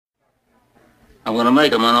I'm gonna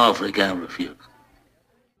make him an offer he can't refuse.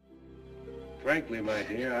 Frankly, my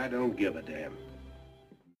dear, I don't give a damn.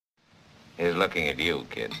 He's looking at you,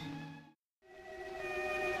 kid.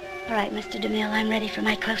 All right, Mr. DeMille, I'm ready for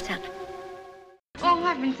my close-up. Oh,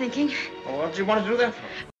 I've been thinking. Well, what do you want to do that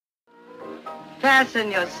for?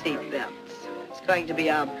 Fasten your seatbelts. It's going to be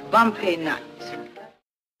a bumpy night.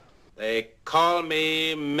 They call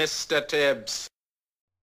me Mr. Tibbs.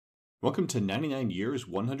 Welcome to 99 Years,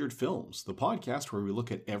 100 Films, the podcast where we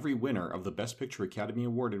look at every winner of the Best Picture Academy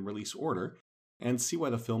Award in release order and see why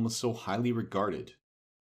the film is so highly regarded.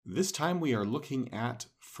 This time we are looking at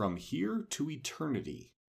From Here to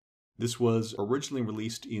Eternity. This was originally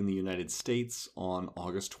released in the United States on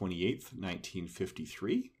August 28th,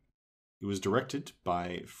 1953. It was directed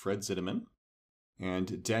by Fred Zinnemann,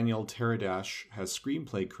 and Daniel Teradash has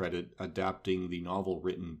screenplay credit adapting the novel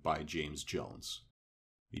written by James Jones.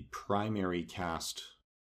 The primary cast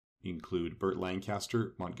include Burt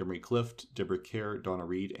Lancaster, Montgomery Clift, Deborah Kerr, Donna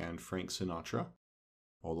Reed, and Frank Sinatra,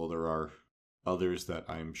 although there are others that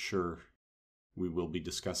I'm sure we will be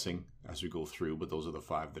discussing as we go through, but those are the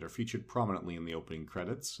five that are featured prominently in the opening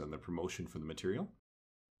credits and the promotion for the material.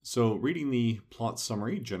 So, reading the plot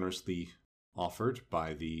summary, generously offered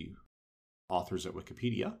by the authors at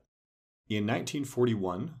Wikipedia. In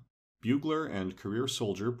 1941, bugler and career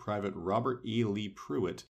soldier Private Robert E. Lee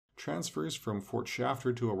Pruitt transfers from Fort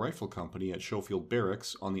Shafter to a rifle company at Schofield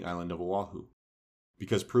Barracks on the island of Oahu.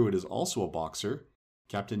 Because Pruitt is also a boxer,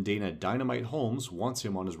 Captain Dana Dynamite Holmes wants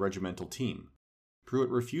him on his regimental team. Pruitt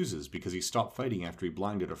refuses because he stopped fighting after he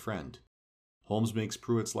blinded a friend. Holmes makes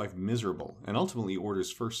Pruitt's life miserable and ultimately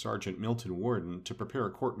orders First Sergeant Milton Worden to prepare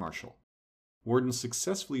a court-martial. Worden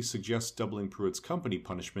successfully suggests doubling Pruitt's company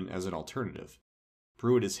punishment as an alternative.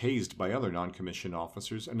 Pruitt is hazed by other non-commissioned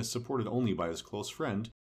officers and is supported only by his close friend,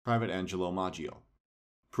 Private Angelo Maggio.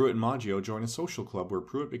 Pruitt and Maggio join a social club where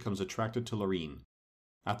Pruitt becomes attracted to Lorene.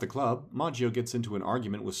 At the club, Maggio gets into an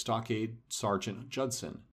argument with Stockade Sergeant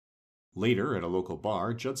Judson. Later, at a local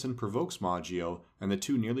bar, Judson provokes Maggio, and the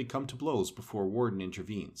two nearly come to blows before Worden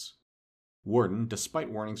intervenes. Worden, despite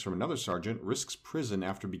warnings from another sergeant, risks prison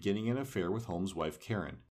after beginning an affair with Holmes' wife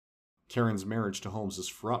Karen. Karen's marriage to Holmes is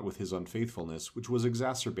fraught with his unfaithfulness, which was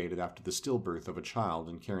exacerbated after the stillbirth of a child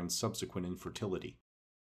and Karen's subsequent infertility.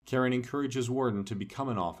 Karen encourages Worden to become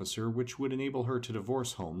an officer, which would enable her to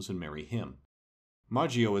divorce Holmes and marry him.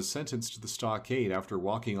 Maggio is sentenced to the stockade after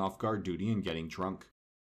walking off guard duty and getting drunk.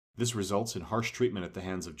 This results in harsh treatment at the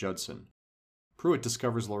hands of Judson. Pruitt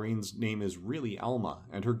discovers Lorene's name is really Alma,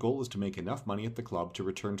 and her goal is to make enough money at the club to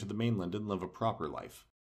return to the mainland and live a proper life.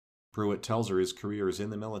 Pruitt tells her his career is in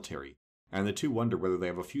the military, and the two wonder whether they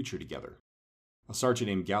have a future together. A sergeant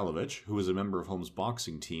named Galovich, who is a member of Holmes'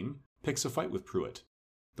 boxing team, picks a fight with Pruitt.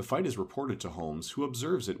 The fight is reported to Holmes, who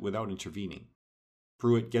observes it without intervening.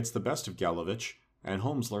 Pruitt gets the best of Galovich, and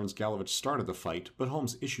Holmes learns Galovich started the fight, but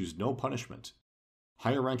Holmes issues no punishment.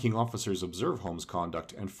 Higher-ranking officers observe Holmes'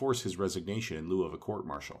 conduct and force his resignation in lieu of a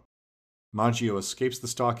court-martial. Maggio escapes the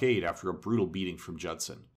stockade after a brutal beating from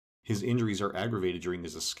Judson. His injuries are aggravated during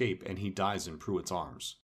his escape, and he dies in Pruitt's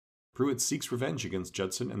arms. Pruitt seeks revenge against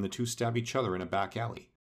Judson, and the two stab each other in a back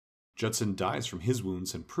alley. Judson dies from his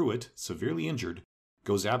wounds, and Pruitt, severely injured,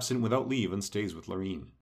 goes absent without leave and stays with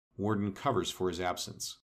Lorene. Worden covers for his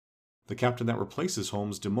absence. The captain that replaces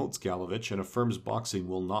Holmes demotes Galovich and affirms boxing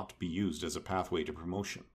will not be used as a pathway to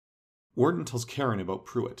promotion. Worden tells Karen about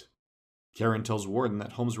Pruitt. Karen tells Worden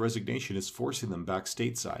that Holmes' resignation is forcing them back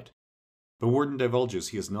stateside. But Worden divulges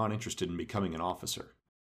he is not interested in becoming an officer.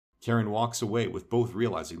 Karen walks away with both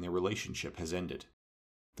realizing their relationship has ended.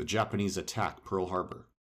 The Japanese attack Pearl Harbor.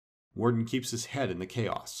 Worden keeps his head in the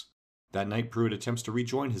chaos. That night Pruitt attempts to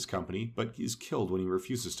rejoin his company, but is killed when he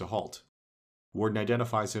refuses to halt. Worden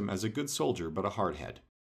identifies him as a good soldier but a hardhead.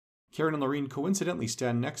 Karen and Lorene coincidentally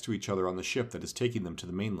stand next to each other on the ship that is taking them to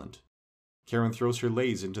the mainland. Karen throws her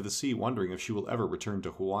leis into the sea, wondering if she will ever return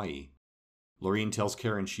to Hawaii. Lorene tells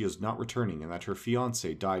Karen she is not returning and that her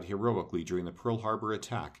fiancé died heroically during the Pearl Harbor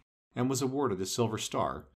attack and was awarded a Silver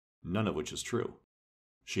Star, none of which is true.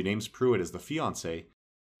 She names Pruitt as the fiancé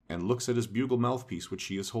and looks at his bugle mouthpiece which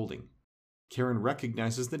she is holding. Karen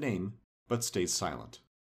recognizes the name, but stays silent.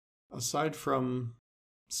 Aside from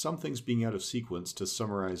some things being out of sequence to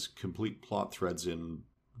summarize complete plot threads in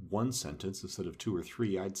one sentence instead of two or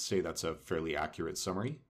three, I'd say that's a fairly accurate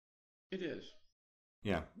summary. It is.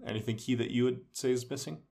 Yeah. Anything key that you would say is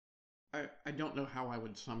missing? I don't know how I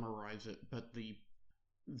would summarize it, but the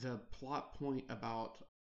plot point about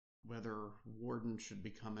whether Worden should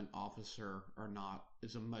become an officer or not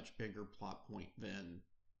is a much bigger plot point than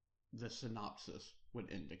the synopsis would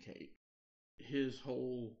indicate. His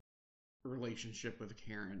whole relationship with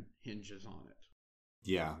Karen hinges on it.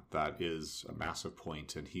 Yeah, that is a massive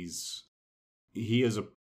point, and he is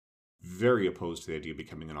very opposed to the idea of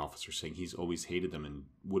becoming an officer, saying he's always hated them and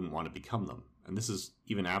wouldn't want to become them. And this is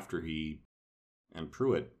even after he and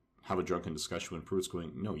Pruitt have a drunken discussion when Pruitt's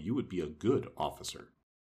going, no, you would be a good officer.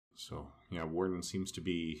 So, yeah, Warden seems to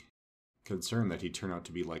be concerned that he'd turn out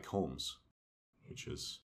to be like Holmes, which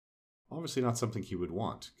is obviously not something he would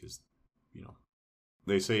want, because,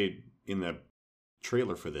 they say in the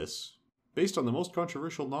trailer for this, based on the most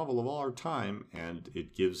controversial novel of all our time, and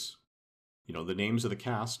it gives, the names of the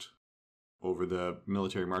cast over the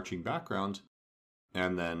military marching background,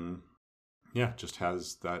 and then, just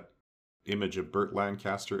has that image of Burt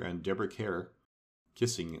Lancaster and Deborah Kerr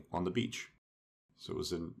kissing on the beach. So it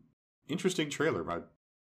was an interesting trailer.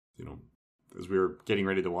 As we were getting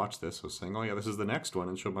ready to watch this, I was saying, oh yeah, this is the next one,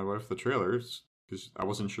 and showed my wife the trailers, because I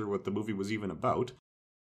wasn't sure what the movie was even about.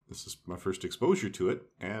 This is my first exposure to it,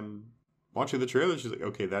 and watching the trailer, she's like,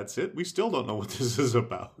 okay, that's it? We still don't know what this is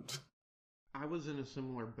about. I was in a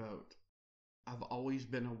similar boat. I've always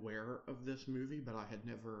been aware of this movie, but I had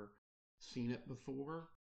never seen it before,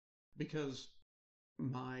 because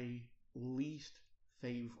my least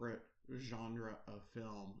favorite genre of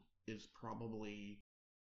film is probably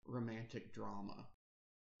romantic drama.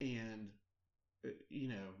 And,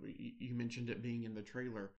 you mentioned it being in the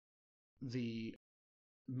trailer. The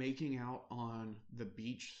making out on the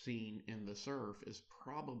beach scene in The Surf is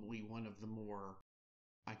probably one of the more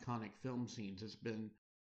iconic film scenes. It's been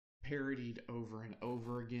parodied over and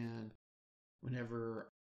over again.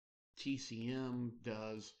 Whenever TCM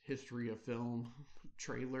does history of film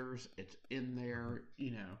trailers, it's in there,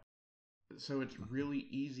 So it's really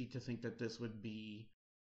easy to think that this would be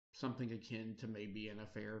something akin to maybe An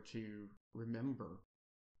Affair to Remember.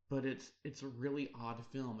 But it's a really odd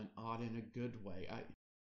film, and odd in a good way.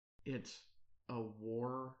 It's a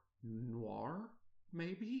war noir,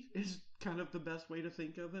 maybe, is kind of the best way to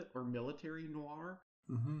think of it, or military noir,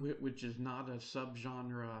 which is not a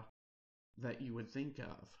subgenre that you would think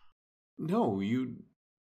of. No,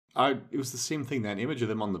 it was the same thing. That image of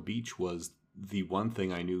them on the beach was the one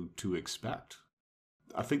thing I knew to expect.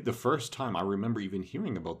 I think the first time I remember even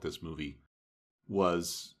hearing about this movie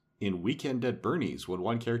was in Weekend at Bernie's, when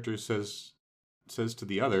one character says to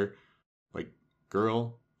the other, like,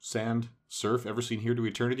 girl, sand, surf, ever seen Here to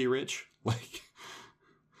Eternity, Rich? Like,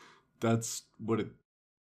 that's what it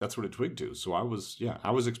twigged to. So I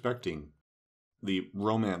was expecting the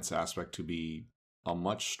romance aspect to be a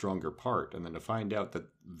much stronger part, and then to find out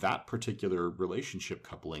that particular relationship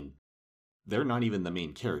coupling, they're not even the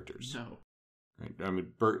main characters. No. Right? I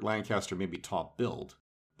mean, Burt Lancaster may be top billed,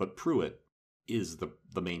 but Pruitt is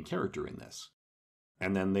the main character in this.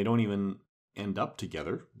 And then they don't even end up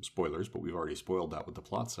together. Spoilers, but we've already spoiled that with the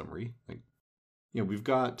plot summary. We've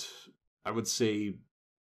got, I would say,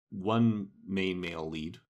 one main male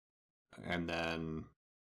lead, and then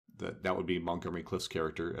that would be Montgomery Clift's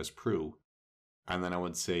character as Prue. And then I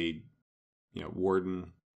would say,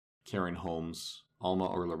 Warden, Karen Holmes, Alma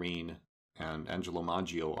Orlarine, and Angelo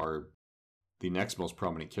Maggio are the next most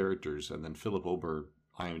prominent characters. And then Philip Ober,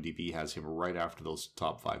 IMDb has him right after those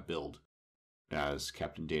top 5 billed as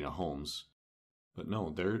Captain Dana Holmes. But no,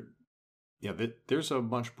 there's a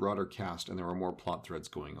much broader cast, and there are more plot threads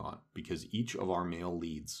going on, because each of our male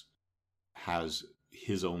leads has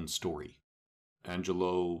his own story.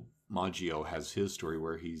 Angelo Maggio has his story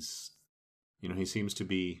where he seems to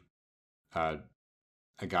be a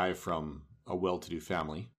guy from a well-to-do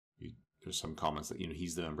family. There's some comments that,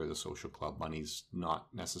 he's the member of the social club. Money's not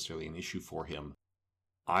necessarily an issue for him.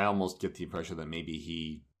 I almost get the impression that maybe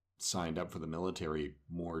he signed up for the military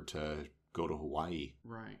more to go to Hawaii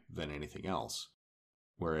than anything else.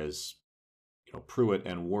 Whereas, Pruitt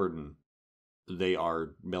and Warden, they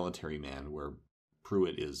are military men, where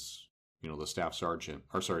Pruitt is, the staff sergeant.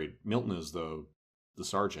 Milton is the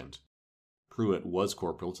sergeant. Pruitt was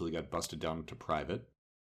corporal till he got busted down to private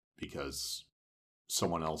because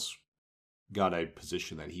someone else got a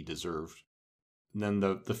position that he deserved. And then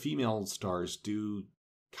the female stars do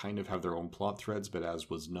kind of have their own plot threads, but as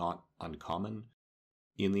was not uncommon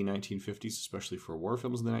in the 1950s, especially for war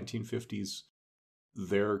films in the 1950s,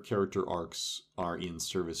 their character arcs are in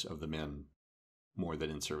service of the men more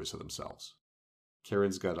than in service of themselves.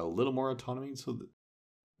 Karen's got a little more autonomy, so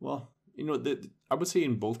I would say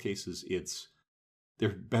in both cases they're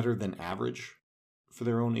better than average for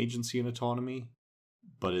their own agency and autonomy,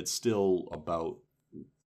 but it's still about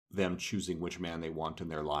them choosing which man they want in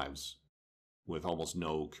their lives with almost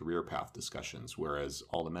no career path discussions, whereas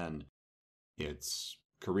all the men, it's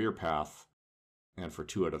career path, and for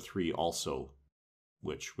 2 out of 3 also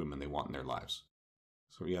which women they want in their lives.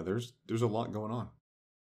 So yeah, there's a lot going on.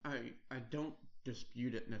 I don't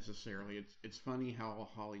dispute it necessarily. It's funny how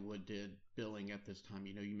Hollywood did billing at this time.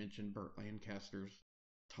 You know, you mentioned Burt Lancaster's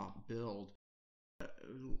top billed.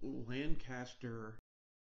 Lancaster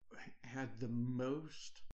had the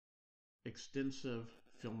most extensive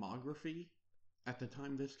filmography at the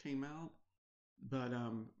time this came out, but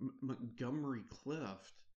Montgomery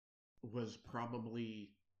Clift was probably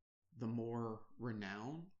the more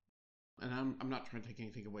renowned. And I'm not trying to take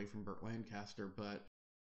anything away from Burt Lancaster, but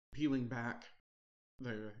peeling back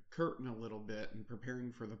the curtain a little bit and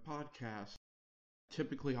preparing for the podcast,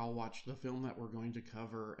 typically I'll watch the film that we're going to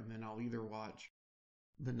cover, and then I'll either watch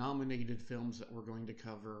the nominated films that we're going to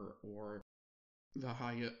cover or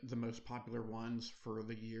the most popular ones for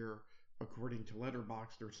the year according to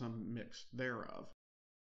Letterboxd, or some mix thereof.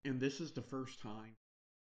 And this is the first time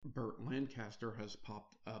Burt Lancaster has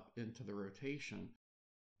popped up into the rotation.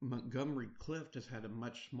 Montgomery Clift has had a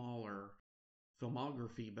much smaller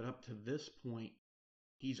filmography, but up to this point,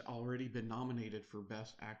 he's already been nominated for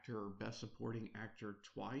Best Actor or Best Supporting Actor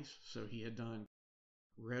twice. So he had done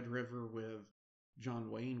Red River with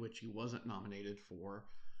John Wayne, which he wasn't nominated for.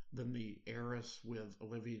 Then The Heiress with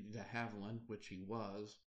Olivia de Havilland, which he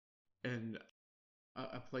was. And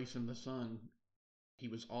A Place in the Sun, he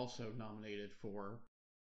was also nominated for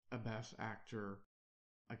a Best Actor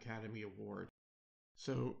Academy Award.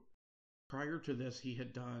 So prior to this, he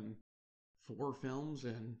had done 4 films,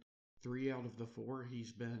 and 3 out of the 4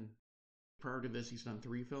 prior to this, he's done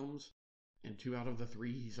 3 films, and 2 out of the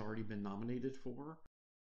 3 he's already been nominated for.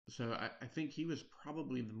 So I think he was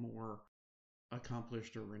probably the more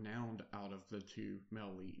accomplished or renowned out of the 2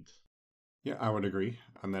 male leads. Yeah, I would agree.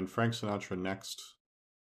 And then Frank Sinatra next.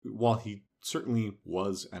 While he certainly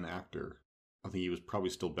was an actor, I think he was probably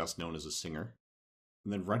still best known as a singer.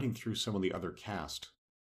 And then running through some of the other cast,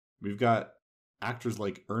 we've got actors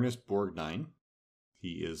like Ernest Borgnine.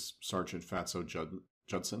 He is Sergeant Fatso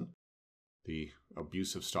Judson, the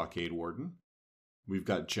abusive stockade warden. We've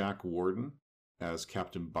got Jack Warden as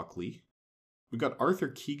Captain Buckley. We've got Arthur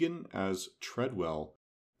Keegan as Treadwell.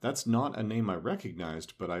 That's not a name I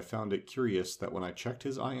recognized, but I found it curious that when I checked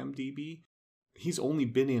his IMDb, he's only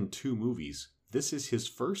been in 2 movies. This is his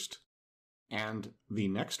first, and the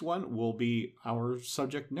next one will be our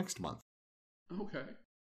subject next month. Okay.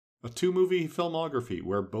 A 2-movie filmography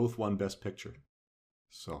where both won Best Picture.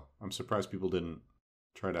 So I'm surprised people didn't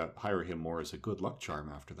try to hire him more as a good luck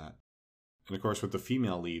charm after that. And of course, with the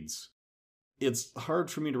female leads, it's hard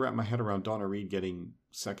for me to wrap my head around Donna Reed getting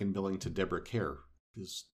second billing to Deborah Kerr.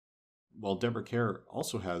 Because while Deborah Kerr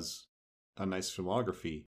also has a nice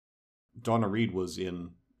filmography, Donna Reed was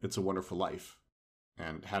in It's a Wonderful Life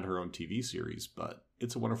and had her own TV series, but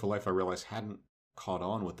It's a Wonderful Life, I realized, hadn't caught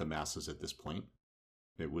on with the masses at this point.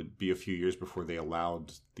 It would be a few years before they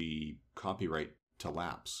allowed the copyright to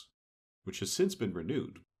lapse, which has since been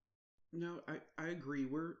renewed. No, I agree.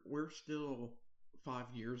 We're still 5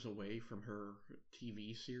 years away from her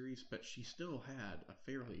TV series, but she still had a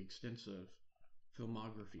fairly extensive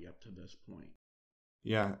filmography up to this point.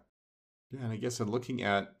 Yeah, and I guess in looking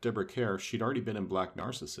at Deborah Kerr, she'd already been in Black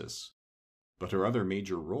Narcissus, but her other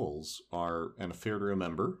major roles are An Affair to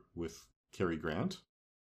Remember with Cary Grant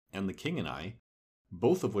and The King and I,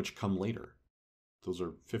 both of which come later. Those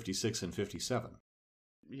are 56 and 57.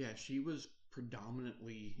 Yeah, she was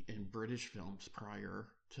predominantly in British films prior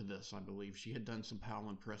to this, I believe. She had done some Powell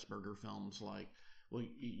and Pressburger films like, well,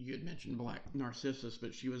 you had mentioned Black Narcissus,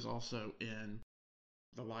 but she was also in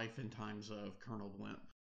The Life and Times of Colonel Blimp.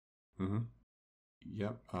 Mm-hmm.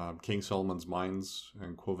 Yep. King Solomon's Mines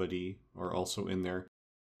and Quo Vadis are also in there.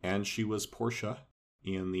 And she was Portia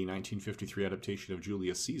in the 1953 adaptation of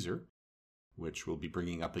Julius Caesar, which we'll be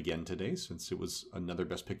bringing up again today since it was another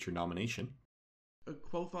Best Picture nomination.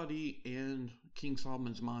 Quo Vadis and King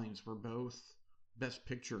Solomon's Mines were both Best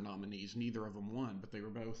Picture nominees. Neither of them won, but they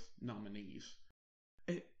were both nominees.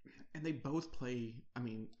 And they both play, I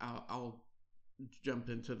mean, I'll jump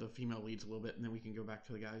into the female leads a little bit, and then we can go back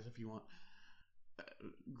to the guys if you want.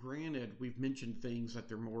 Granted, we've mentioned things that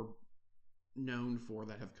they're more known for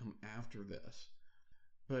that have come after this.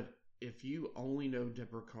 But if you only know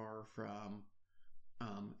Deborah Kerr from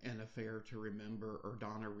An Affair to Remember or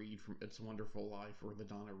Donna Reed from It's a Wonderful Life or The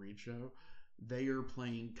Donna Reed Show, they are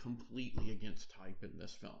playing completely against type in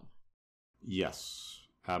this film. Yes,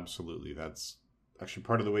 absolutely. That's actually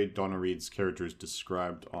part of the way Donna Reed's character is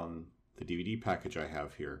described on the DVD package I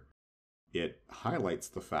have here. It highlights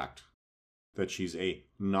the fact that she's a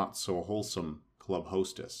not-so-wholesome club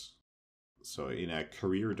hostess. So in a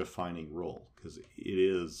career-defining role, because it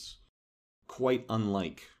is quite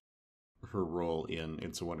unlike her role in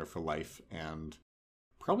It's a Wonderful Life, and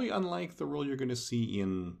probably unlike the role you're going to see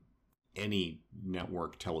in any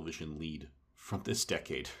network television lead from this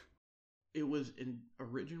decade. It was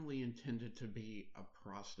originally intended to be a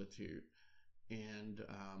prostitute, and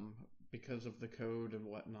because of the code and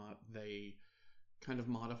whatnot, they kind of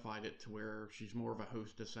modified it to where she's more of a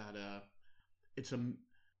hostess at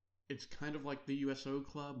it's kind of like the USO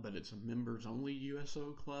Club, but it's a members-only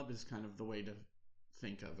USO Club is kind of the way to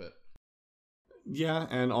think of it. Yeah,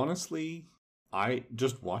 and honestly,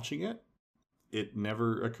 just watching it, it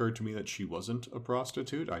never occurred to me that she wasn't a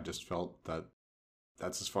prostitute. I just felt that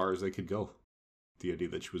that's as far as they could go. The idea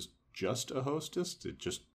that she was just a hostess, to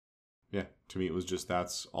me it was just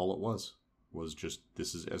that's all it was just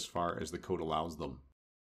this is as far as the code allows them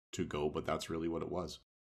to go, but that's really what it was.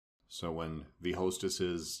 So when the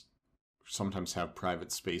hostesses sometimes have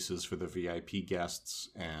private spaces for the VIP guests,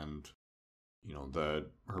 and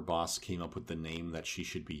her boss came up with the name that she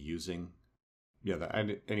should be using. Yeah,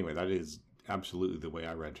 that is absolutely the way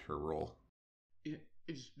I read her role.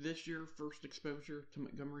 Is this your first exposure to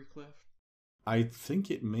Montgomery Clift? I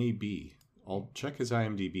think it may be. I'll check his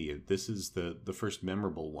IMDb. This is the first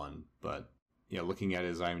memorable one, but yeah, looking at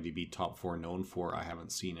his IMDb top 4 known for, I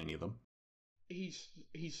haven't seen any of them. He's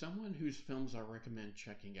someone whose films I recommend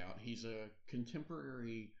checking out. He's a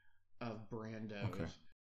contemporary of Brando's, okay,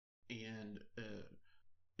 and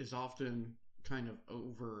is often kind of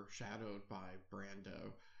overshadowed by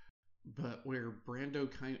Brando. But where Brando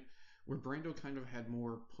kind of had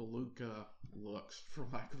more palooka looks, for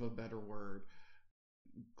lack of a better word,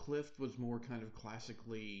 Clift was more kind of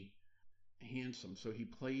classically handsome. So he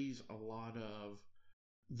plays a lot of...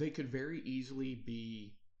 They could very easily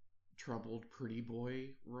be troubled pretty boy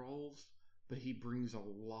roles, but he brings a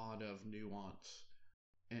lot of nuance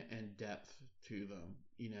and depth to them.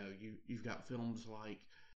 You've got films like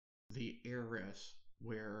The Heiress,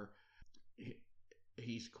 where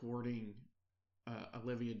he's courting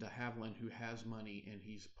Olivia de Havilland, who has money and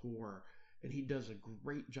he's poor, and he does a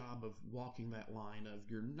great job of walking that line of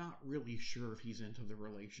you're not really sure if he's into the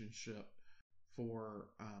relationship for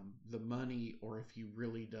the money or if he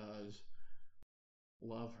really does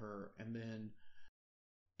love her. And then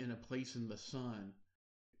in A Place in the Sun,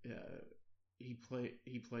 he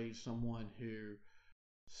plays someone who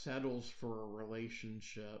settles for a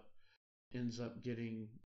relationship, ends up getting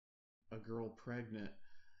a girl pregnant,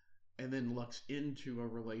 and then looks into a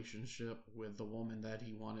relationship with the woman that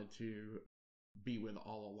he wanted to be with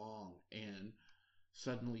all along, and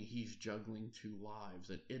suddenly he's juggling 2 lives.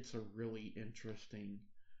 And it's a really interesting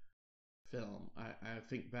film. I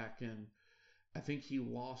think he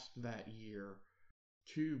lost that year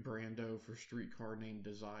to Brando for Streetcar Named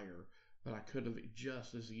Desire, but I could have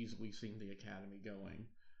just as easily seen the Academy going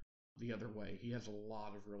the other way. He has a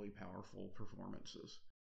lot of really powerful performances.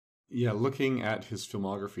 Yeah, looking at his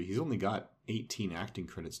filmography, he's only got 18 acting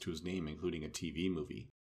credits to his name, including a TV movie.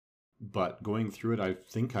 But going through it, I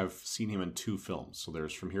think I've seen him in 2 films. So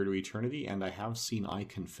there's From Here to Eternity, and I have seen I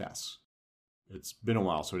Confess. It's been a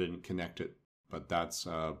while, so I didn't connect it. But that's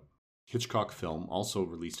a Hitchcock film, also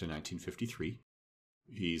released in 1953.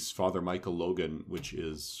 He's Father Michael Logan,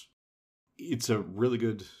 it's a really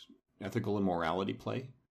good ethical and morality play.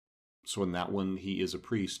 So in that one, he is a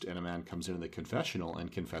priest, and a man comes into the confessional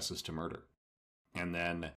and confesses to murder. And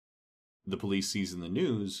then the police sees in the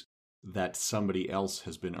news that somebody else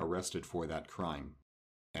has been arrested for that crime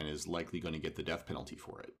and is likely going to get the death penalty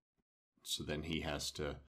for it. So then he has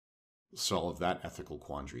to solve that ethical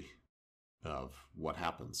quandary of what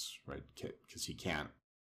happens, right? Because he can't.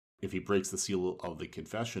 If he breaks the seal of the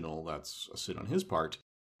confessional, that's a sin on his part.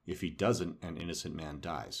 If he doesn't, an innocent man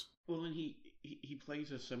dies. Well, and he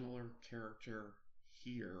plays a similar character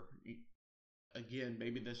here. Again,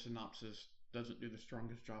 maybe the synopsis doesn't do the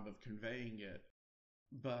strongest job of conveying it,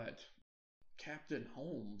 but Captain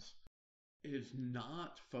Holmes is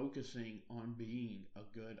not focusing on being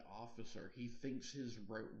a good officer. He thinks his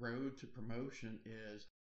road to promotion is,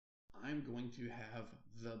 I'm going to have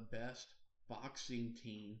the best boxing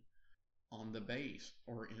team on the base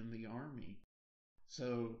or in the army.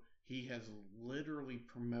 So he has literally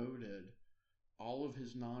promoted all of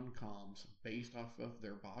his non-coms based off of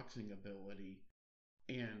their boxing ability.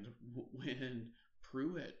 And when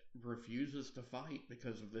Pruitt refuses to fight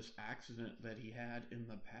because of this accident that he had in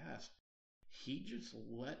the past, he just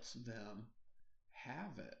lets them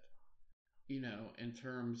have it. In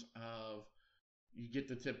terms of, you get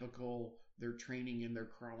the typical, they're training and they're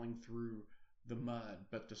crawling through the mud,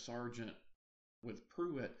 but the sergeant with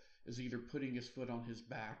Pruitt is either putting his foot on his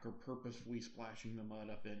back or purposefully splashing the mud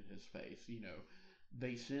up in his face.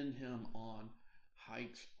 They send him on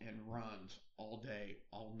hikes and runs all day,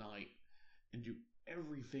 all night, and do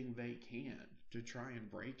everything they can to try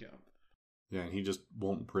and break him. Yeah, and he just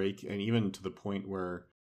won't break. And even to the point where,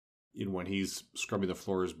 when he's scrubbing the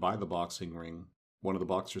floors by the boxing ring, one of the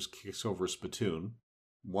boxers kicks over a spittoon,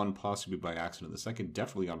 one possibly by accident, the second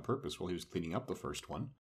definitely on purpose while he was cleaning up the first one.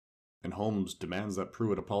 And Holmes demands that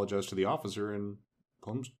Pruitt apologize to the officer, and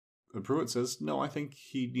Pruitt says, no, I think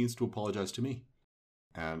he needs to apologize to me.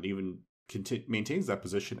 And even maintains that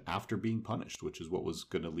position after being punished, which is what was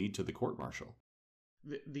going to lead to the court-martial.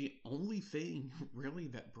 The only thing, really,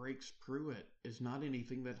 that breaks Pruitt is not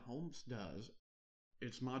anything that Holmes does.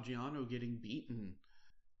 It's Maggiano getting beaten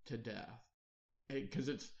to death.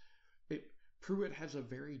 Because Pruitt has a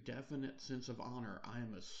very definite sense of honor. I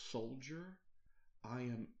am a soldier. I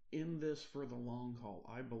am in this for the long haul.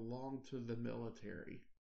 I belong to the military.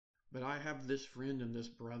 But I have this friend and this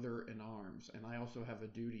brother in arms, and I also have a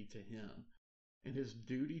duty to him. And his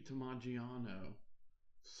duty to Maggiano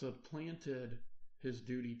supplanted his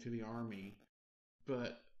duty to the army,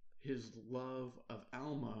 but his love of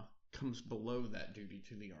Alma comes below that duty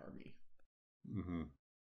to the army. Mm-hmm.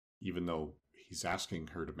 Even though he's asking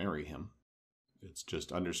her to marry him. It's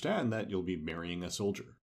just understand that you'll be marrying a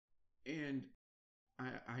soldier. And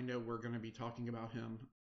I know we're going to be talking about him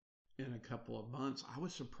in a couple of months. I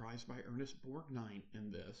was surprised by Ernest Borgnine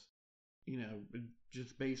in this.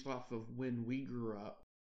 Just based off of when we grew up,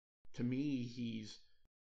 to me, he's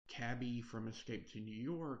Cabby from Escape to New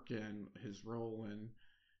York and his role in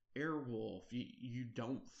Airwolf. You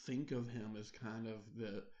don't think of him as kind of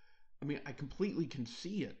I completely can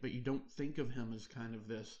see it, but you don't think of him as kind of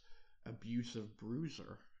this abusive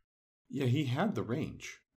bruiser. Yeah, he had the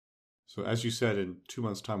range. So as you said, in 2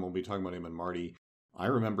 months' time, we'll be talking about him and Marty. I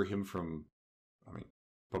remember him from,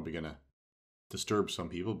 probably going to disturb some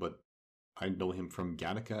people, but I know him from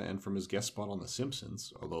Gattaca and from his guest spot on The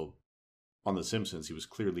Simpsons, although on The Simpsons he was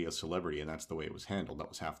clearly a celebrity and that's the way it was handled. That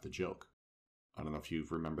was half the joke. I don't know if you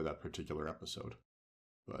remember that particular episode,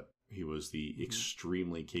 but he was the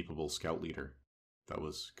extremely capable scout leader that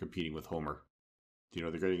was competing with Homer. They're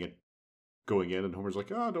going in and Homer's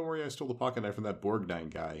like, oh, don't worry, I stole the pocket knife from that Borgnine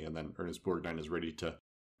guy. And then Ernest Borgnine is ready to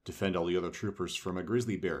defend all the other troopers from a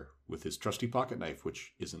grizzly bear with his trusty pocket knife,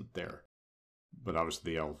 which isn't there. But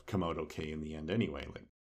obviously they all come out okay in the end anyway.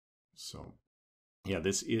 So, yeah,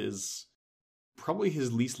 this is probably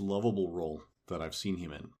his least lovable role that I've seen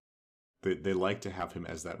him in. They like to have him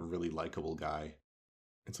as that really likable guy.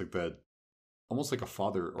 It's like almost like a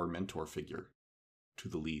father or mentor figure to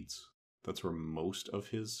the leads. That's where most of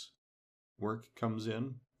his work comes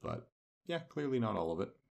in, but yeah, clearly not all of it.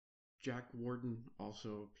 Jack Warden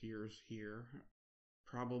also appears here.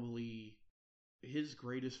 Probably his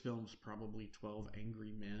greatest film's probably 12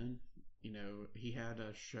 Angry Men. He had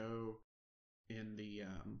a show in the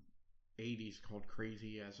 80s called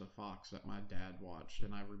Crazy as a Fox that my dad watched,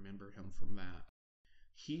 and I remember him from that.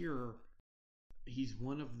 Here, he's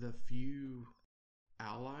one of the few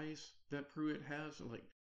allies that Pruitt has.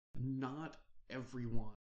 Not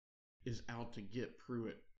everyone is out to get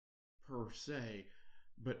Pruitt per se,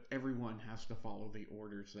 but everyone has to follow the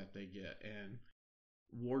orders that they get. And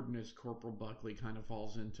Warden as Corporal Buckley kind of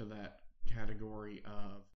falls into that category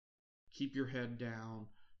of keep your head down,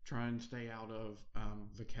 try and stay out of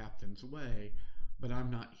the captain's way, but I'm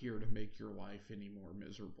not here to make your life any more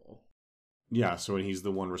miserable. Yeah, so he's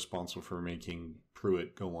the one responsible for making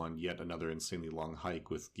Pruitt go on yet another insanely long hike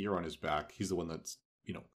with gear on his back. He's the one that's,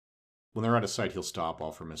 when they're out of sight, he'll stop,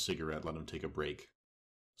 offer him a cigarette, let him take a break.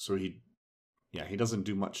 So he doesn't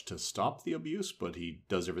do much to stop the abuse, but he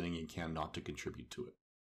does everything he can not to contribute to it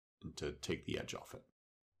and to take the edge off it.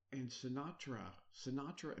 And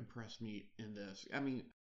Sinatra impressed me in this.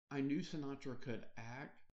 I knew Sinatra could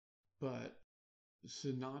act, but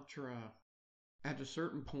Sinatra, at a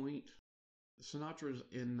certain point, Sinatra's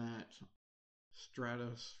in that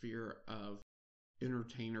stratosphere of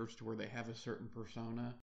entertainers to where they have a certain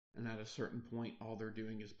persona, and at a certain point, all they're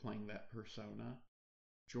doing is playing that persona.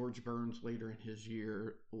 George Burns later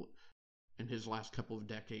in his last couple of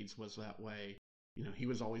decades was that way. He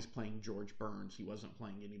was always playing George Burns. He wasn't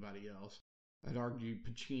playing anybody else. I'd argue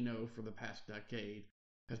Pacino for the past decade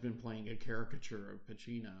has been playing a caricature of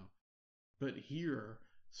Pacino. But here,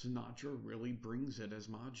 Sinatra really brings it as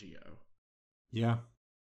Maggio. Yeah.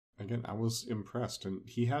 Again, I was impressed. And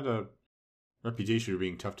he had a reputation for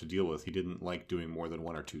being tough to deal with. He didn't like doing more than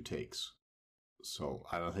 1 or 2 takes. So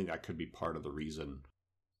I don't think that could be part of the reason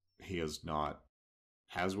he is not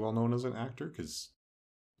as well known as an actor, because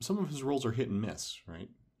some of his roles are hit and miss, right?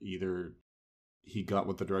 Either he got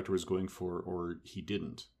what the director was going for or he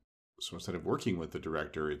didn't. So instead of working with the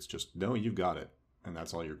director, it's just, no, you got it. and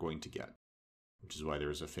that's all you're going to get. Which is why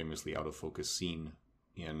there's a famously out-of-focus scene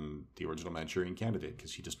in the original Manchurian Candidate,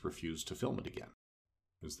 because he just refused to film it again.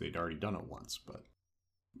 Because they'd already done it once. But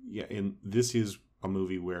yeah, and this is a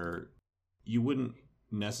movie where you wouldn't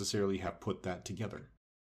necessarily have put that together.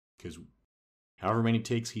 Because however many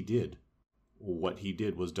takes he did, what he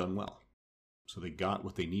did was done well. So they got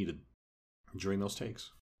what they needed during those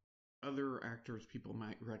takes. Other actors people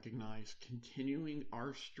might recognize, continuing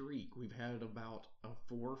our streak. We've had about a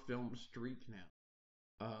 4-film streak now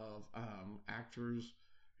of actors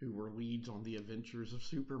who were leads on The Adventures of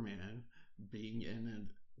Superman being in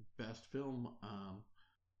a Best Film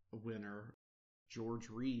winner. George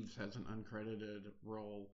Reeves has an uncredited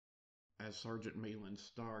role as Sergeant Malin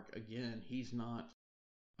Stark. Again, he's not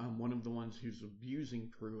one of the ones who's abusing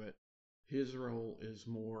Pruitt. His role is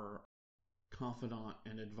more confidant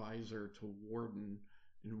and advisor to Warden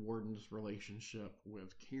in Warden's relationship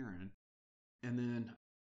with Karen. And then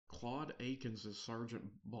Claude Akins as Sergeant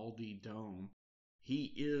Baldy Dome.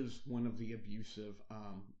 He is one of the abusive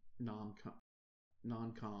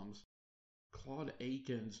non-coms. Claude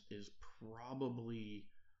Akins is probably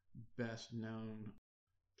best known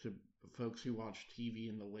to folks who watched TV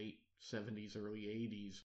in the late 70s, early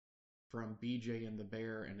 80s from BJ and the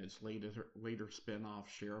Bear and its later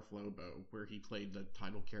spin-off Sheriff Lobo, where he played the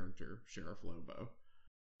title character, Sheriff Lobo.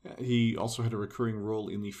 He also had a recurring role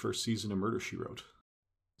in the first season of Murder, She Wrote.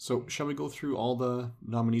 So, shall we go through all the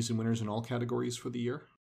nominees and winners in all categories for the year?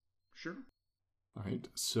 Sure. All right,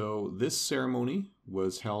 so this ceremony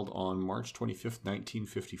was held on March 25th,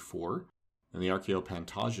 1954, in the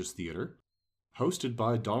Archaeopantages Theatre, hosted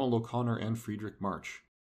by Donald O'Connor and Friedrich March.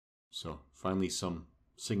 So, finally some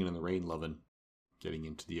Singing in the Rain lovin', getting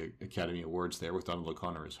into the Academy Awards there with Donald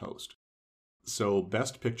O'Connor as host. So,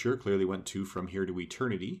 Best Picture clearly went to From Here to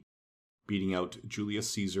Eternity, beating out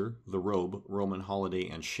Julius Caesar, The Robe, Roman Holiday,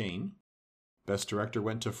 and Shane. Best Director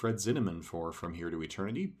went to Fred Zinnemann for From Here to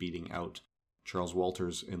Eternity, beating out Charles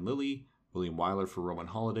Walters in Lily, William Wyler for Roman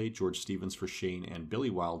Holiday, George Stevens for Shane, and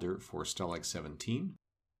Billy Wilder for Stalag 17.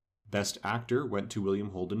 Best Actor went to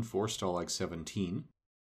William Holden for Stalag 17.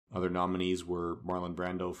 Other nominees were Marlon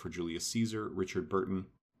Brando for Julius Caesar, Richard Burton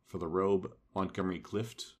for The Robe, Montgomery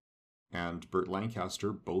Clift, and Burt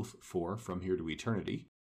Lancaster, both for From Here to Eternity.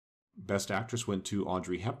 Best Actress went to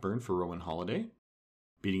Audrey Hepburn for Roman Holiday,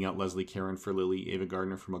 beating out Leslie Caron for Lily, Ava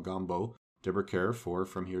Gardner for Mogambo, Deborah Kerr for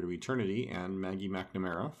From Here to Eternity, and Maggie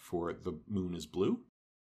McNamara for The Moon is Blue.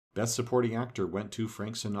 Best Supporting Actor went to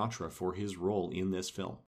Frank Sinatra for his role in this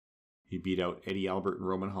film. He beat out Eddie Albert in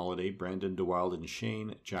Roman Holiday, Brandon DeWilde in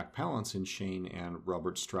Shane, Jack Palance in Shane, and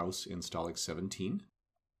Robert Strauss in Stalag 17.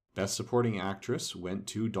 Best Supporting Actress went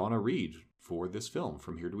to Donna Reed for this film,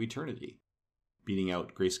 From Here to Eternity, beating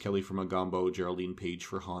out Grace Kelly for Mogambo, Geraldine Page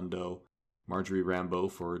for Hondo, Marjorie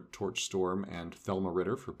Rambeau for Torch Storm, and Thelma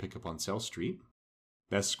Ritter for Pickup on South Street.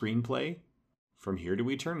 Best Screenplay, From Here to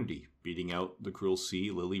Eternity, beating out The Cruel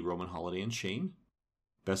Sea, Lily, Roman Holiday, and Shane.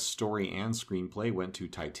 Best Story and Screenplay went to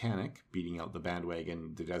Titanic, beating out The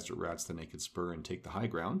Bandwagon, The Desert Rats, The Naked Spur, and Take the High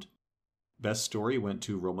Ground. Best Story went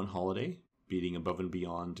to Roman Holiday, beating Above and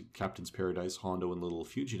Beyond, Captain's Paradise, Hondo, and Little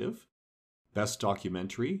Fugitive. Best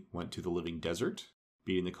Documentary went to The Living Desert,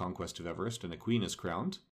 beating The Conquest of Everest, and A Queen is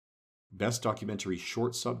Crowned. Best Documentary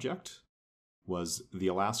Short Subject was The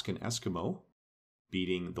Alaskan Eskimo,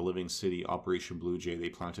 beating The Living City, Operation Blue Jay, They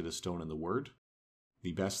Planted a Stone in the Word.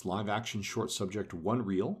 The Best Live-Action Short Subject One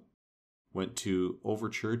Reel went to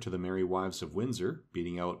Overture to the Merry Wives of Windsor,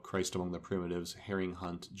 beating out Christ Among the Primitives, Herring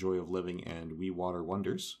Hunt, Joy of Living, and We Water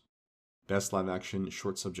Wonders. Best Live-Action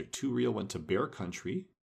Short Subject Two Reel went to Bear Country,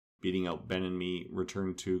 beating out Ben and Me,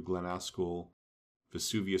 Return to Glenaskell,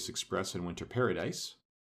 Vesuvius Express, and Winter Paradise.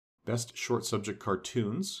 Best Short Subject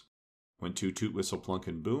Cartoons went to Toot Whistle Plunk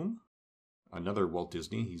and Boom, another Walt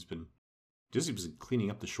Disney. Disney's been cleaning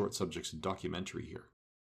up the short subjects in documentary here.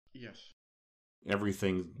 Yes.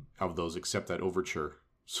 Everything of those except that Overture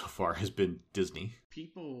so far has been Disney.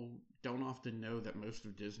 People don't often know that most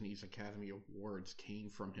of Disney's Academy Awards came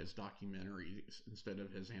from his documentaries instead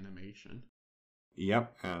of his animation.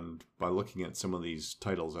 Yep, and by looking at some of these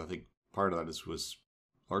titles, I think part of that was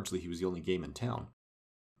largely he was the only game in town.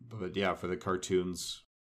 But yeah, for the cartoons,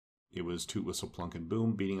 it was Toot Whistle Plunk and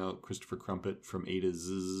Boom, beating out Christopher Crumpet from A to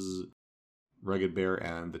Z, Rugged Bear,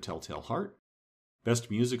 and The Telltale Heart.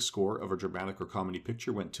 Best Music Score of a Dramatic or Comedy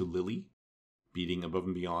Picture went to Lily, beating Above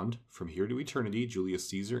and Beyond, From Here to Eternity, Julius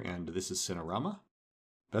Caesar, and This is Cinerama.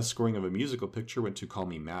 Best Scoring of a Musical Picture went to Call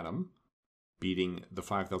Me Madam, beating The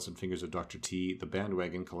 5,000 Fingers of Dr. T, The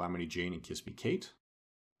Bandwagon, Calamity Jane, and Kiss Me Kate.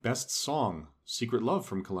 Best Song, Secret Love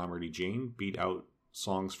from Calamity Jane, beat out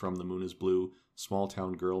songs from The Moon is Blue, Small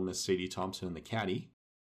Town Girl, Miss Sadie Thompson and the Caddy.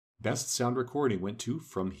 Best sound recording went to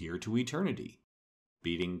From Here to Eternity,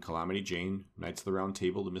 beating Calamity Jane, Knights of the Round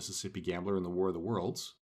Table, The Mississippi Gambler, and The War of the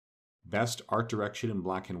Worlds. Best art direction in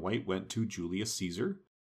black and white went to Julius Caesar,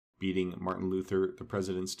 beating Martin Luther, The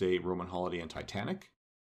President's Day, Roman Holiday, and Titanic.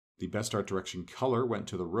 The best art direction color went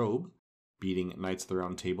to The Robe, beating Knights of the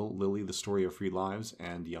Round Table, Lily, The Story of Free Lives,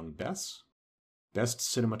 and Young Bess. Best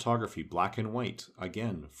cinematography, black and white,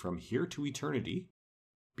 again, From Here to Eternity,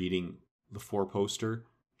 beating The Four Poster,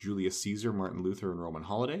 Julius Caesar, Martin Luther, and Roman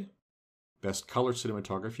Holiday. Best color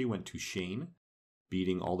cinematography went to Shane,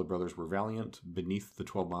 beating All the Brothers Were Valiant, Beneath the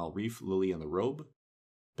 12-Mile Reef, Lily and the Robe.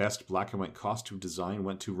 Best black and white costume design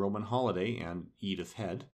went to Roman Holiday and Edith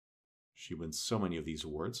Head. She wins so many of these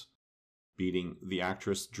awards, beating the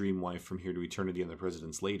actress Dream Wife, From Here to Eternity, and The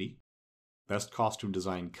President's Lady. Best costume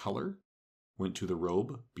design color went to The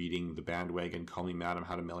Robe, beating The Bandwagon, Call Me Madam,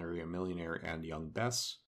 How to Marry a Millionaire, and Young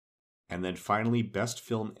Bess. And then finally, best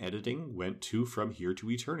film editing went to From Here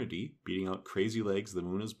to Eternity, beating out Crazy Legs, The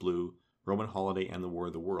Moon is Blue, Roman Holiday, and The War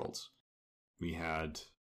of the Worlds. We had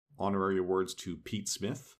honorary awards to Pete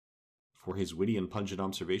Smith for his witty and pungent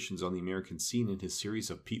observations on the American scene in his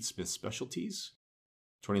series of Pete Smith specialties.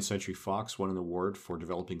 20th Century Fox won an award for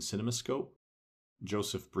developing CinemaScope.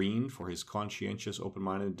 Joseph Breen for his conscientious,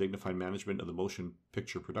 open-minded, and dignified management of the motion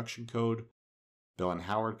picture production code. Bell and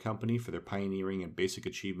Howard Company for their pioneering and basic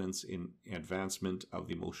achievements in advancement of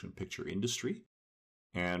the motion picture industry.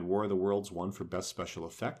 And War of the Worlds won for Best Special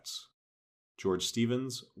Effects. George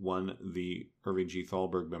Stevens won the Irving G.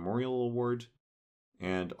 Thalberg Memorial Award.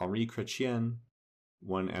 And Henri Chrétien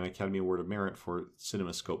won an Academy Award of Merit for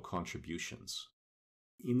CinemaScope contributions.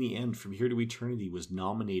 In the end, From Here to Eternity was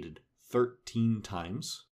nominated 13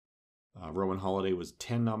 times. Roman Holiday was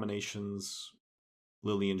 10 nominations.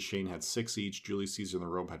 Lily and Shane had 6 each. Julius Caesar and The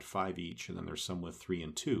Robe had 5 each. And then there's some with 3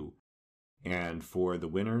 and 2. And for the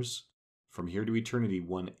winners, From Here to Eternity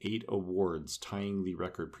won 8 awards, tying the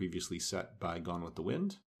record previously set by Gone with the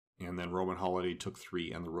Wind. And then Roman Holiday took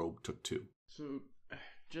 3 and The Robe took 2. So,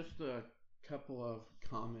 just a couple of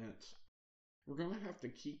comments. We're going to have to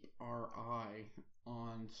keep our eye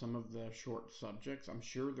on some of the short subjects. I'm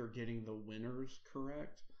sure they're getting the winners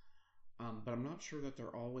correct, but I'm not sure that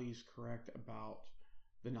they're always correct about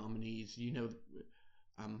the nominees. You know,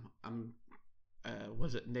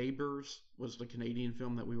 was it Neighbors was the Canadian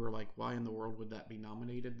film that we were like, why in the world would that be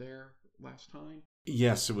nominated there last time?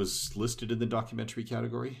 Yes, it was listed in the documentary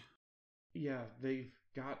category. Yeah, they've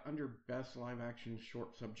got under Best Live Action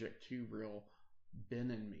Short Subject 2 Reel,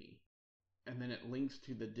 Ben and Me. And then it links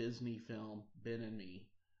to the Disney film Ben and Me,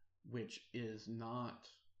 which is not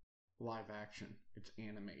live action. It's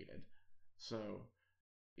animated. So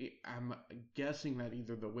I'm guessing that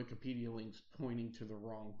either the Wikipedia link's pointing to the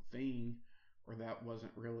wrong thing or that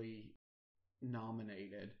wasn't really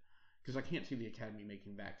nominated. Because I can't see the Academy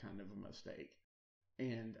making that kind of a mistake.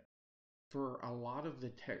 And for a lot of the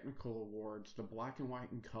technical awards, the black and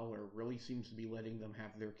white and color really seems to be letting them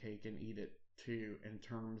have their cake and eat it too, in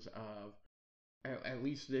terms of, at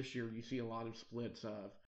least this year, you see a lot of splits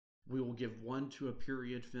of, we will give one to a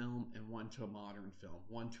period film and one to a modern film,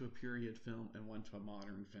 one to a period film and one to a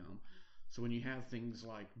modern film. So when you have things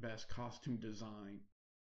like best costume design,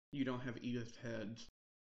 you don't have Edith Head's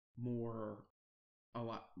more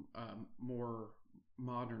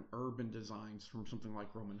modern urban designs from something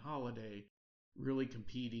like Roman Holiday really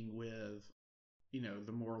competing with, you know,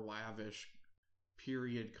 the more lavish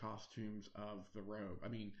period costumes of The Robe. I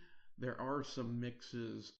mean, there are some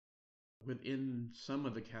mixes within some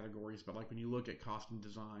of the categories, but like when you look at costume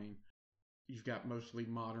design, you've got mostly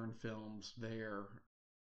modern films there.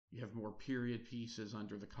 You have more period pieces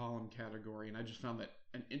under the column category, and I just found that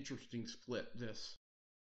an interesting split this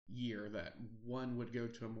year, that one would go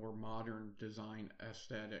to a more modern design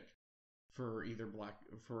aesthetic for either black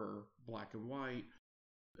and white,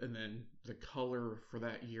 and then the color for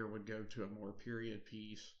that year would go to a more period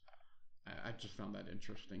piece. I just found that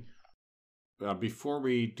interesting. Before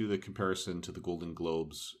we do the comparison to the Golden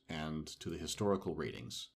Globes and to the historical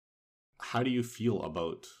ratings, how do you feel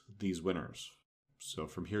about these winners? So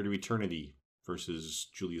From Here to Eternity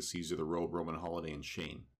versus Julius Caesar, The Robe, Roman Holiday, and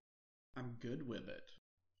Shane. I'm good with it.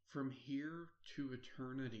 From Here to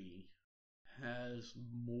Eternity has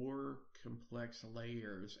more complex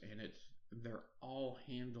layers, and they're all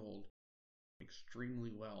handled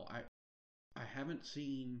extremely well. I haven't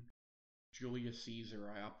seen Julius Caesar.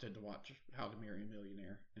 I opted to watch How to Marry a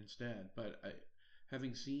Millionaire instead, but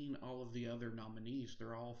having seen all of the other nominees,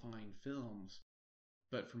 they're all fine films.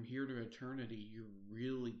 But From Here to Eternity, you're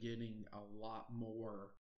really getting a lot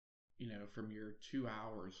more from your 2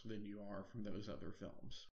 hours than you are from those other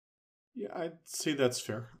films. Yeah, I'd say that's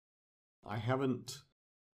fair. I haven't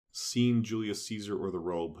seen Julius Caesar or The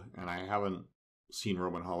Robe, and I haven't seen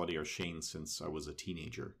Roman Holiday or Shane since I was a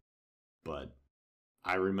teenager. But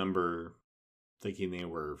I remember thinking they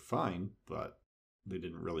were fine, but they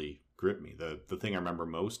didn't really grip me. The thing I remember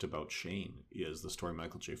most about Shane is the story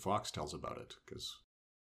Michael J. Fox tells about it, because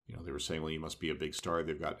they were saying, well, you must be a big star.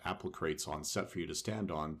 They've got apple crates on set for you to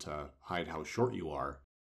stand on to hide how short you are.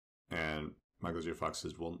 And Michael J. Fox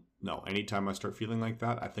says, well, no, anytime I start feeling like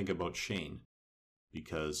that, I think about Shane,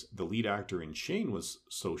 because the lead actor in Shane was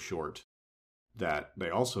so short that they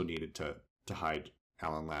also needed to hide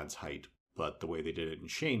Alan Ladd's height. But the way they did it in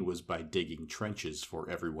Shane was by digging trenches for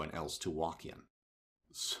everyone else to walk in.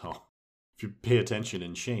 So if you pay attention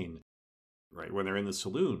in Shane, right, when they're in the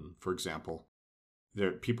saloon, for example,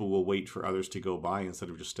 people will wait for others to go by instead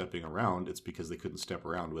of just stepping around. It's because they couldn't step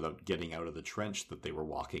around without getting out of the trench that they were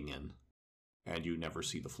walking in, and you never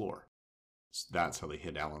see the floor. So that's how they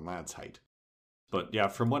hit Alan Ladd's height. But yeah,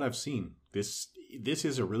 from what I've seen, this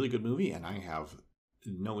is a really good movie, and I have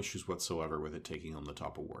no issues whatsoever with it taking home the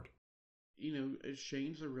top award.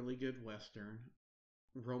 Shane's a really good Western.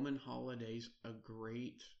 Roman Holiday's a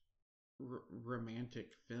great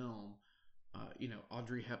romantic film.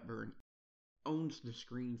 Audrey Hepburn owns the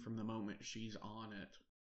screen from the moment she's on it.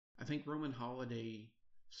 I think Roman Holiday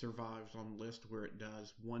survives on the list where it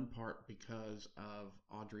does, one part because of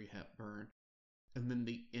Audrey Hepburn. And then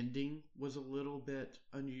the ending was a little bit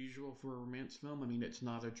unusual for a romance film. I mean, it's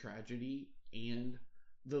not a tragedy, and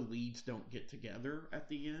the leads don't get together at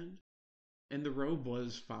the end. And The Robe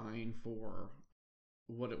was fine for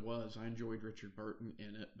what it was. I enjoyed Richard Burton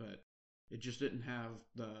in it, but it just didn't have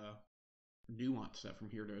the nuance that From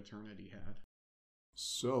Here to Eternity had.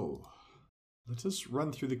 So, let us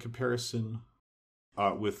run through the comparison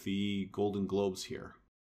with the Golden Globes here.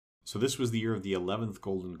 So this was the year of the 11th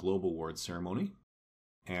Golden Globe Award ceremony.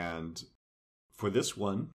 And for this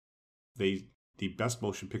one, the Best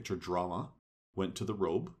Motion Picture Drama went to The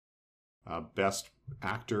Robe. Best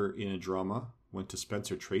Actor in a Drama went to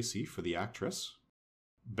Spencer Tracy for The Actress.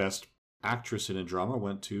 Best Actress in a Drama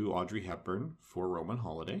went to Audrey Hepburn for Roman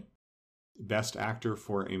Holiday. Best Actor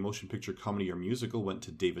for a Motion Picture Comedy or Musical went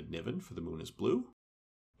to David Niven for The Moon is Blue.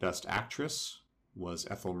 Best Actress was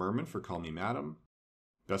Ethel Merman for Call Me Madam.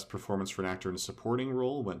 Best Performance for an Actor in a Supporting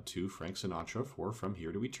Role went to Frank Sinatra for From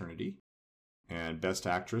Here to Eternity. And Best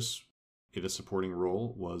Actress in a Supporting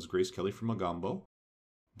Role was Grace Kelly for Mogambo.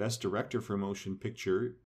 Best Director for a Motion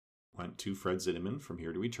Picture went to Fred Zinnemann from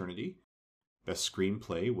Here to Eternity. Best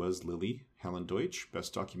Screenplay was Lily Helen Deutsch.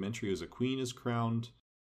 Best Documentary was A Queen is Crowned.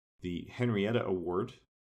 The Henrietta Award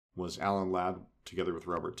was Alan Ladd together with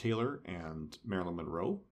Robert Taylor and Marilyn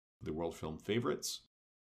Monroe, the World Film Favorites.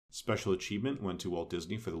 Special Achievement went to Walt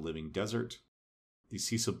Disney for The Living Desert. The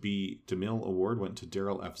Cecil B. DeMille Award went to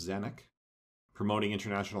Daryl F. Zanuck. Promoting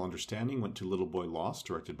International Understanding went to Little Boy Lost,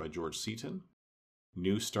 directed by George Seaton.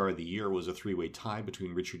 New Star of the Year was a three-way tie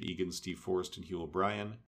between Richard Egan, Steve Forrest, and Hugh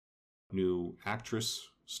O'Brien. New Actress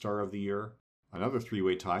Star of the Year, another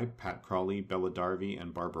three-way tie, Pat Crowley, Bella Darby,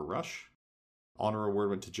 and Barbara Rush. Honor Award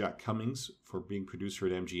went to Jack Cummings for being producer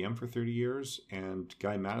at MGM for 30 years, and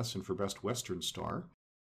Guy Madison for Best Western Star.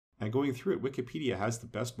 And going through it, Wikipedia has the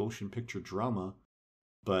Best Motion Picture Drama,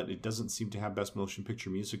 but it doesn't seem to have Best Motion Picture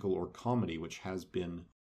Musical or Comedy, which has been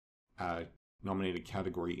a nominated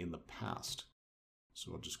category in the past.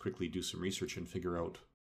 So I'll just quickly do some research and figure out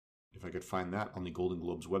if I could find that on the Golden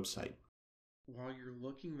Globes website. While you're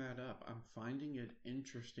looking that up, I'm finding it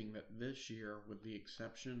interesting that this year, with the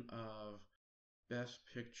exception of Best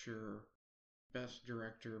Picture, Best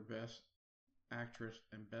Director, Best Actress,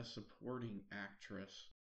 and Best Supporting Actress,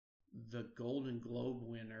 the Golden Globe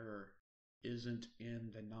winner isn't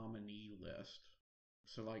in the nominee list.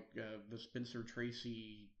 So the Spencer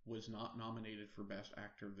Tracy was not nominated for Best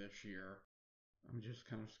Actor this year. I'm just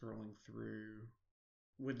kind of scrolling through.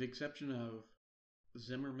 With the exception of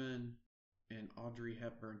Zimmerman and Audrey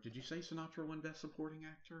Hepburn, did you say Sinatra won Best Supporting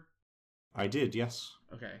Actor? I did, yes.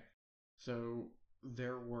 Okay. So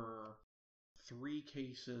there were 3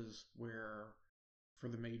 cases where, for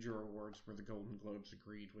the major awards, where the Golden Globes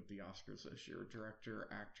agreed with the Oscars this year. Director,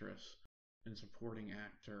 Actress, and Supporting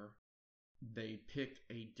Actor. They picked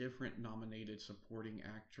a different nominated Supporting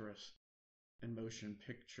Actress in Motion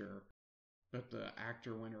Picture, but the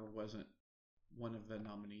actor winner wasn't one of the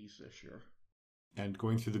nominees this year. And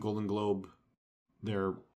going through the Golden Globe,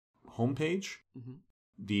 their homepage,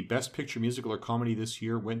 the Best Picture Musical or Comedy this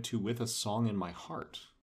year went to With a Song in My Heart.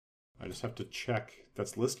 I just have to check.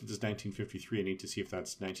 That's listed as 1953. I need to see if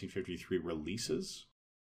that's 1953 releases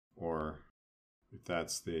Or if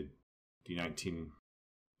that's the 19...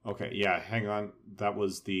 Okay, yeah, hang on. That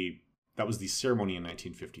was the ceremony in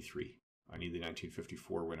 1953. I need the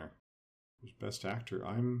 1954 winner. Who's Best Actor?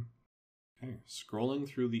 I'm scrolling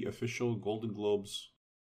through the official Golden Globes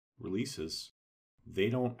releases. They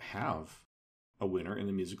don't have a winner in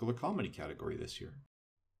the musical or comedy category this year.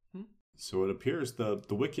 So it appears the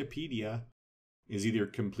Wikipedia is either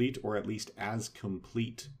complete or at least as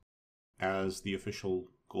complete as the official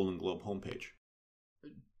Golden Globe homepage.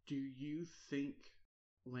 Do you think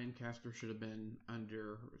Lancaster should have been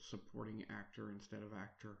under supporting actor instead of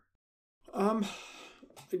actor?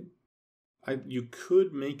 You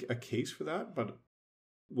could make a case for that, but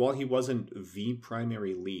while he wasn't the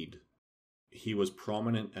primary lead, he was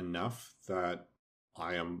prominent enough that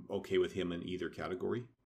I am okay with him in either category.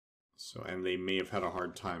 So, and they may have had a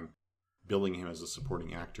hard time billing him as a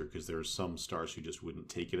supporting actor because there are some stars who just wouldn't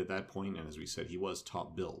take it at that point, and as we said, he was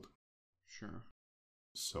top billed. Sure.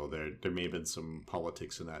 So there may have been some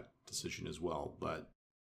politics in that decision as well, but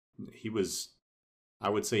he was, I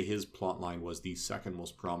would say his plotline was the second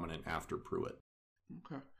most prominent after Pruitt.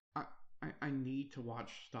 Okay. I need to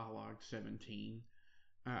watch Stalag 17.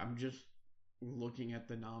 I'm just looking at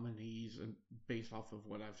the nominees and based off of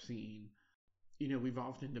what I've seen. You know, we've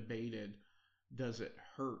often debated, does it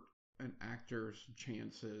hurt an actor's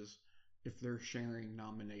chances if they're sharing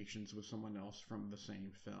nominations with someone else from the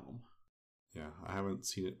same film? Yeah, I haven't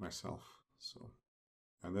seen it myself. So,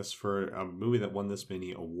 and this for a movie that won this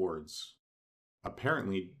many awards.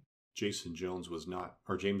 Apparently, James Jones,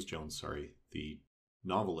 the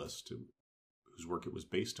novelist whose work it was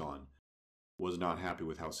based on, was not happy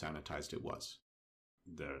with how sanitized it was.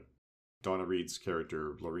 Donna Reed's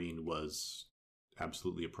character, Lorene, was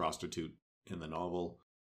absolutely a prostitute in the novel.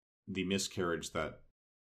 The miscarriage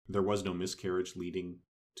there was no miscarriage leading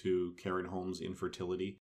to Karen Holmes'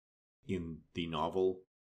 infertility. In the novel,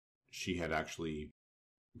 she had actually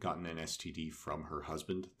gotten an STD from her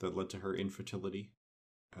husband that led to her infertility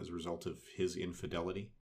as a result of his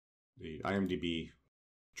infidelity. The IMDb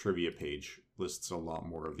trivia page lists a lot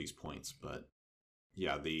more of these points, but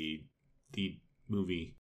yeah, the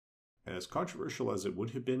movie, as controversial as it would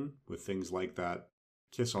have been with things like that,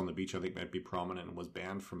 Kiss on the Beach, I think, might be prominent and was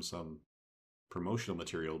banned from some promotional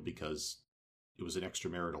material because it was an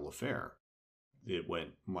extramarital affair. It went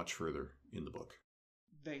much further in the book.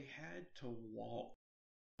 They had to walk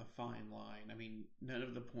a fine line. I mean, none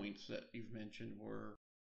of the points that you've mentioned were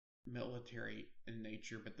military in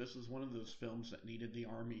nature, but this is one of those films that needed the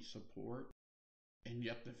Army support, and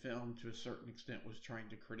yet the film, to a certain extent, was trying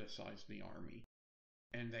to criticize the Army.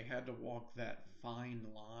 And they had to walk that fine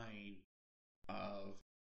line of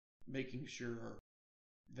making sure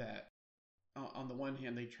that, on the one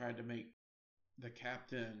hand, they tried to make the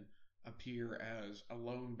captain appear as a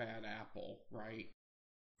lone bad apple, right?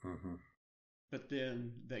 Mm-hmm. But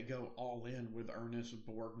then they go all in with Ernest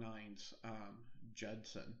Borgnine's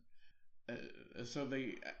Judson. So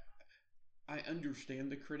I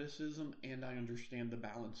understand the criticism, and I understand the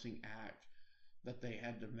balancing act that they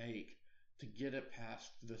had to make to get it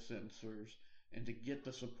past the censors and to get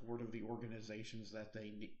the support of the organizations that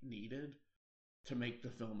they needed to make the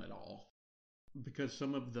film at all. Because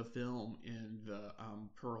some of the film in the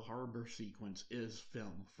Pearl Harbor sequence is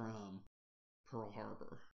film from Pearl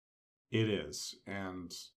Harbor. It is,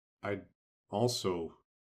 and I also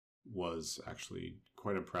was actually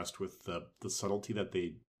quite impressed with the subtlety that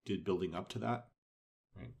they did building up to that.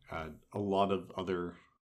 Right? A lot of other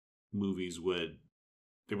movies would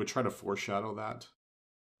try to foreshadow that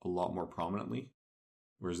a lot more prominently,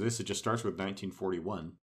 whereas this, it just starts with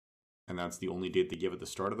 1941, and that's the only date they give at the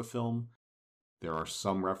start of the film. There are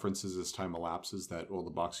some references as time elapses that, the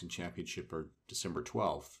boxing championship are December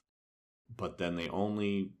 12th, but then they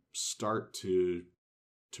only start to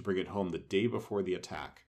bring it home the day before the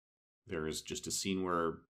attack. There is just a scene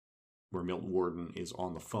where Milton Warden is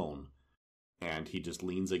on the phone, and he just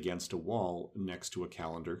leans against a wall next to a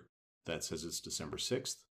calendar that says it's December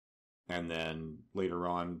 6th. And then later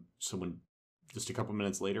on, just a couple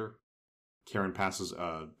minutes later, Karen passes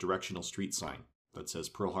a directional street sign that says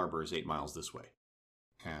Pearl Harbor is 8 miles this way.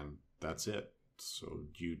 And that's it. So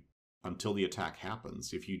until the attack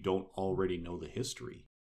happens, if you don't already know the history,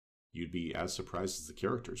 you'd be as surprised as the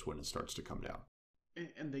characters when it starts to come down.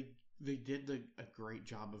 And they did a great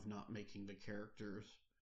job of not making the characters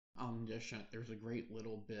omniscient. There's a great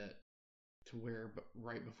little bit to where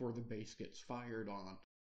right before the base gets fired on,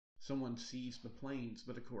 someone sees the planes,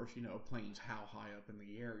 but of course, planes how high up in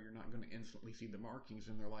the air, you're not going to instantly see the markings,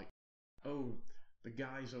 and they're like, oh, the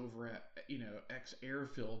guys over at, X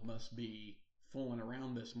airfield must be fooling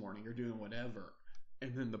around this morning or doing whatever.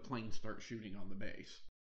 and then the plane starts shooting on the base.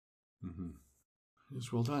 Mm-hmm. It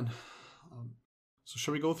is well done. So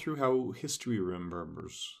shall we go through how history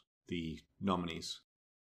remembers the nominees?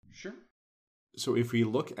 Sure. So if we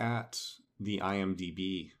look at the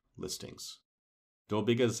IMDb listings,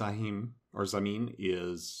 Dolbiga Zamin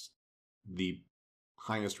is the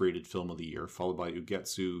highest rated film of the year, followed by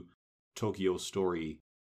Ugetsu Tokyo Story.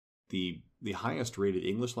 The highest rated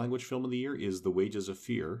English language film of the year is The Wages of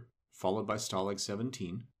Fear, followed by Stalag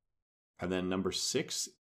 17. And then number 6,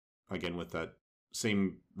 again with that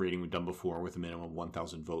same rating we've done before with a minimum of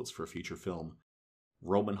 1,000 votes for a feature film,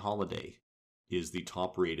 Roman Holiday is the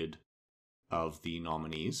top rated of the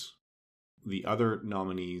nominees. The other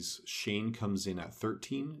nominees, Shane comes in at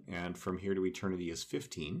 13, and From Here to Eternity is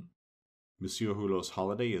 15. Monsieur Hulot's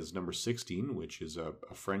Holiday is number 16, which is a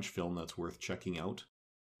French film that's worth checking out.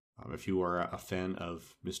 If you are a fan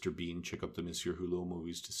of Mr. Bean, check out the Monsieur Hulot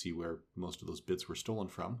movies to see where most of those bits were stolen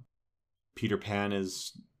from. Peter Pan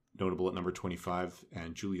is notable at number 25,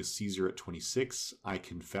 and Julius Caesar at 26. I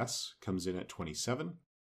Confess comes in at 27.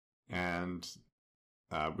 And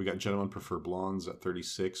we got Gentlemen Prefer Blondes at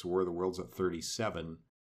 36. War of the Worlds at 37.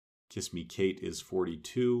 Kiss Me Kate is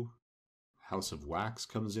 42. House of Wax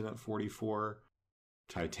comes in at 44.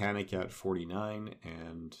 Titanic at 49.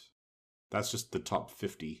 And that's just the top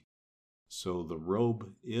 50. So The Robe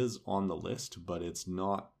is on the list, but it's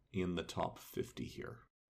not in the top 50 here.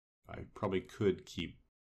 I probably could keep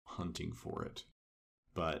hunting for it.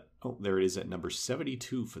 But, there it is at number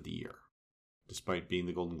 72 for the year, despite being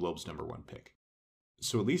the Golden Globe's number 1 pick.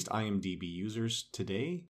 So at least IMDb users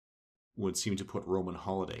today would seem to put Roman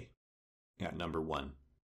Holiday at number 1,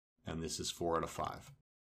 and this is 4 out of 5.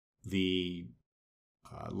 The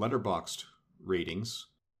Letterboxd ratings,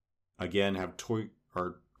 again, have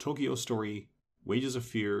Tokyo Story, Wages of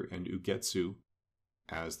Fear, and Ugetsu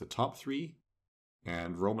as the top 3,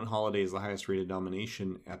 and Roman Holiday is the highest rated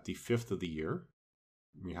nomination at the 5th of the year.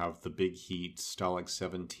 We have The Big Heat, Stalag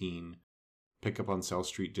 17, Pickup on South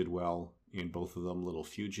Street did well in both of them, Little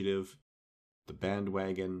Fugitive, The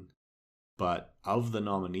Bandwagon. But of the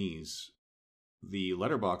nominees, the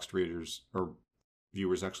Letterboxd readers or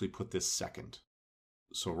viewers actually put this second.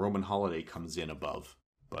 So Roman Holiday comes in above,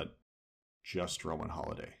 but just Roman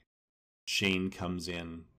Holiday. Shane comes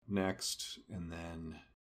in next, and then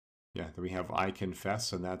we have I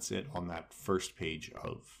Confess, and that's it on that first page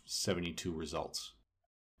of 72 results.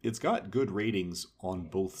 It's got good ratings on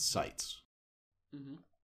both sites. Mm-hmm.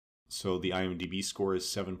 So the IMDb score is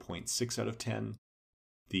 7.6 out of 10.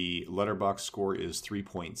 The Letterboxd score is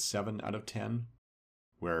 3.7 out of 10,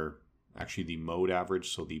 where actually the mode average,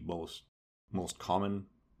 so the most common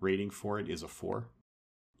rating for it, is a 4.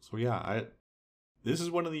 So this is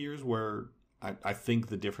one of the years where I think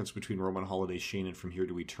the difference between Roman Holiday, Shane, and From Here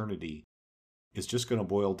to Eternity is just going to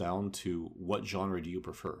boil down to what genre do you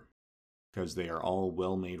prefer? Because they are all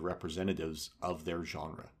well-made representatives of their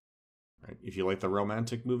genre. Right? If you like the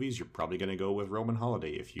romantic movies, you're probably going to go with Roman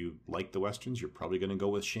Holiday. If you like the westerns, you're probably going to go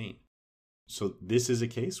with Shane. So this is a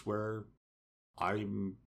case where I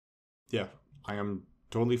am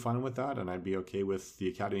totally fine with that, and I'd be okay with the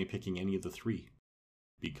Academy picking any of the 3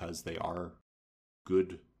 because they are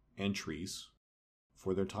good entries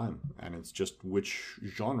for their time, and it's just which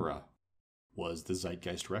genre was the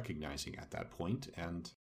zeitgeist recognizing at that point.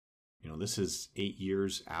 And this is 8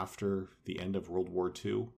 years after the end of World War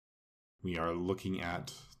II. We are looking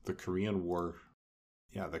at the Korean War.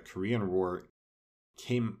 The Korean War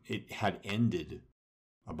had ended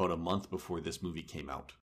about a month before this movie came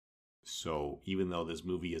out. So even though this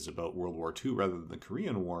movie is about World War II rather than the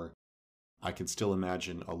Korean War, I can still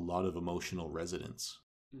imagine a lot of emotional resonance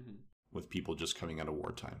with people just coming out of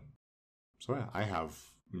wartime. So I have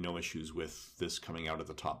no issues with this coming out at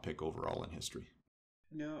the top pick overall in history.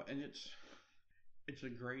 No, and it's a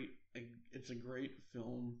great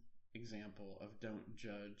film example of don't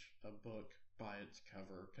judge a book by its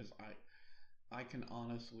cover, because I can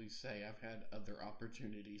honestly say I've had other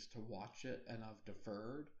opportunities to watch it and I've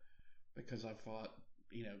deferred because I thought,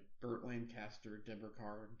 Burt Lancaster, Deborah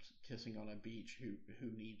Kerr kissing on a beach, who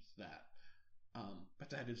needs that? But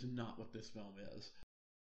that is not what this film is.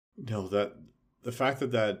 No, the fact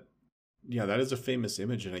that is a famous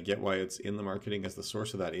image, and I get why it's in the marketing as the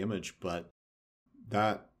source of that image, but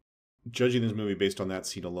that judging this movie based on that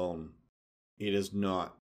scene alone, it is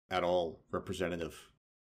not at all representative.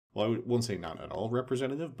 Well, I won't say not at all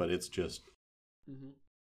representative, but it's just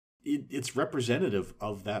it's representative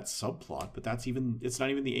of that subplot, but it's not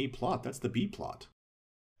even the A plot, that's the B plot.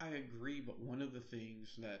 I agree, but one of the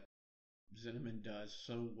things that Zinnemann does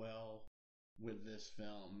so well with this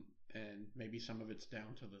film, and maybe some of it's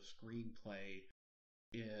down to the screenplay,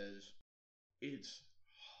 is it's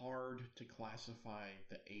hard to classify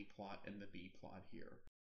the A plot and the B plot here.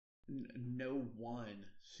 No one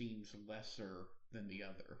seems lesser than the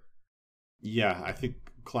other. Yeah, I think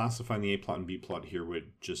classifying the A plot and B plot here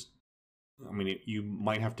would just... I mean, you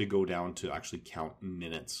might have to go down to actually count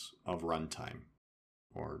minutes of runtime.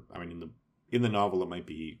 Or, I mean, in the novel, it might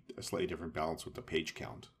be a slightly different balance with the page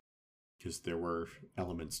count, because there were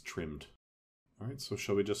elements trimmed. All right, so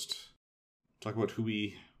shall we just talk about who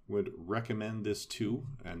we would recommend this to,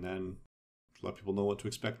 and then let people know what to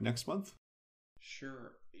expect next month?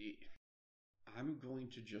 Sure. I'm going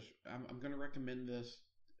to recommend this.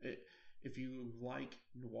 If you like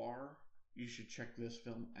noir, you should check this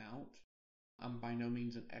film out. I'm by no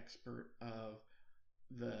means an expert of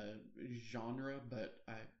the genre, but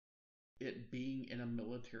it being in a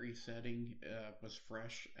military setting was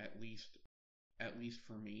fresh, at least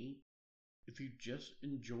for me. If you just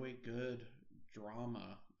enjoy good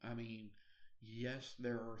drama, I mean, yes,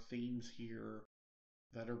 there are themes here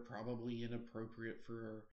that are probably inappropriate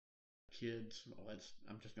for kids.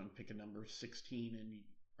 I'm just going to pick a number, 16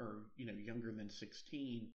 or younger than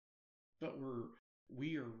 16, but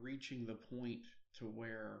we are reaching the point to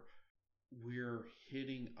where we're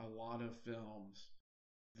hitting a lot of films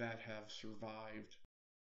that have survived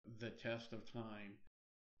the test of time,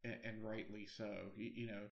 and rightly so.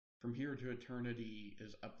 From Here to Eternity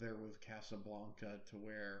is up there with Casablanca, to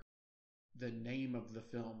where the name of the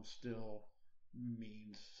film still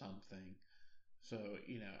means something. So,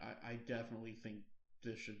 I definitely think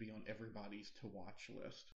this should be on everybody's to-watch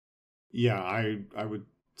list. Yeah, I would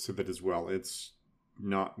say that as well. It's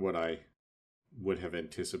not what I would have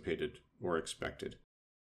anticipated or expected.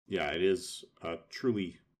 Yeah, it is a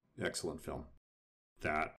truly excellent film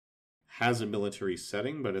that has a military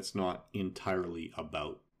setting, but it's not entirely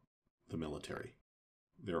about the military.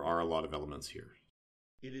 There are a lot of elements here.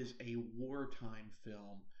 It is a wartime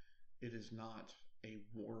film. It is not a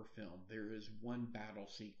war film. There is one battle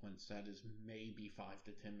sequence that is maybe 5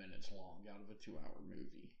 to 10 minutes long out of a 2-hour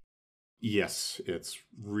movie. Yes, it's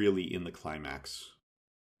really in the climax.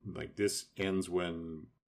 Like, this ends when,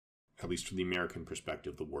 at least from the American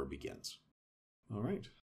perspective, the war begins. All right.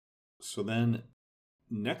 So then,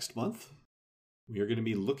 next month, we are going to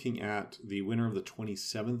be looking at the winner of the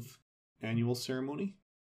 27th annual ceremony.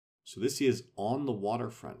 So this is On the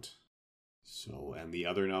Waterfront. So, and the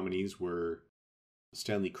other nominees were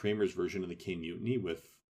Stanley Kramer's version of The Caine Mutiny with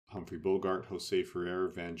Humphrey Bogart, Jose Ferrer,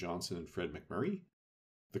 Van Johnson, and Fred McMurray.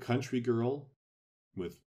 The Country Girl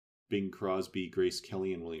with Bing Crosby, Grace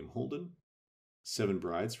Kelly, and William Holden. Seven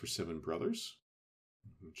Brides for Seven Brothers,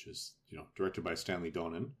 which is, directed by Stanley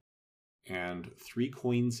Donen. And Three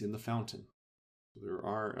Coins in the Fountain. There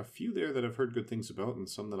are a few there that I've heard good things about, and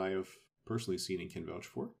some that I have personally seen and can vouch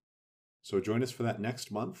for. So join us for that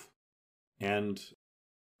next month. And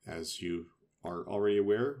as you are already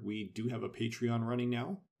aware, we do have a Patreon running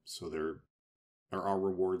now. So there are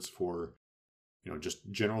rewards for,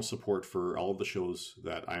 just general support for all of the shows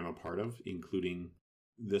that I'm a part of, including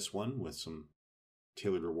this one, with some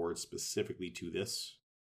tailored rewards specifically to this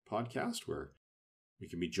podcast, where we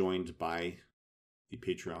can be joined by the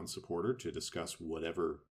Patreon supporter to discuss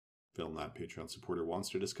whatever film that Patreon supporter wants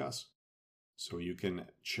to discuss. So you can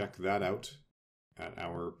check that out at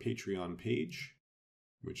our Patreon page,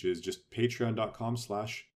 which is just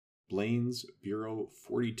patreon.com/Blaine's Bureau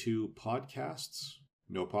 42 podcasts,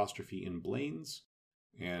 no apostrophe in Blaine's,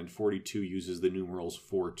 and 42 uses the numerals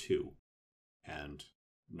 42 and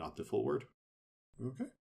not the full word.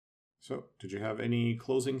 Okay. So, did you have any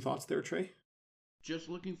closing thoughts there, Trey? Just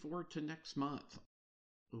looking forward to next month.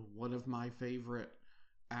 One of my favorite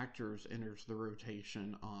actors enters the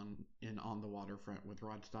rotation on the Waterfront with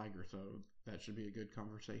Rod Steiger, so that should be a good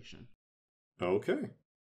conversation. Okay.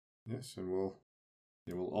 Yes, and we'll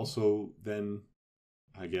also then,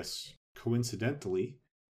 I guess, coincidentally,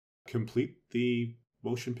 complete the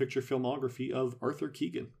motion picture filmography of Arthur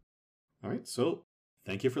Keegan. All right, so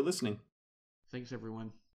thank you for listening. Thanks,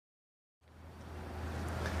 everyone.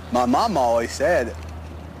 My mom always said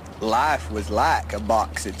life was like a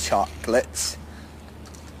box of chocolates.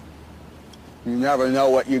 You never know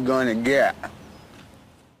what you're going to get.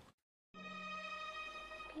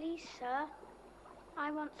 Please, sir,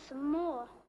 I want some more.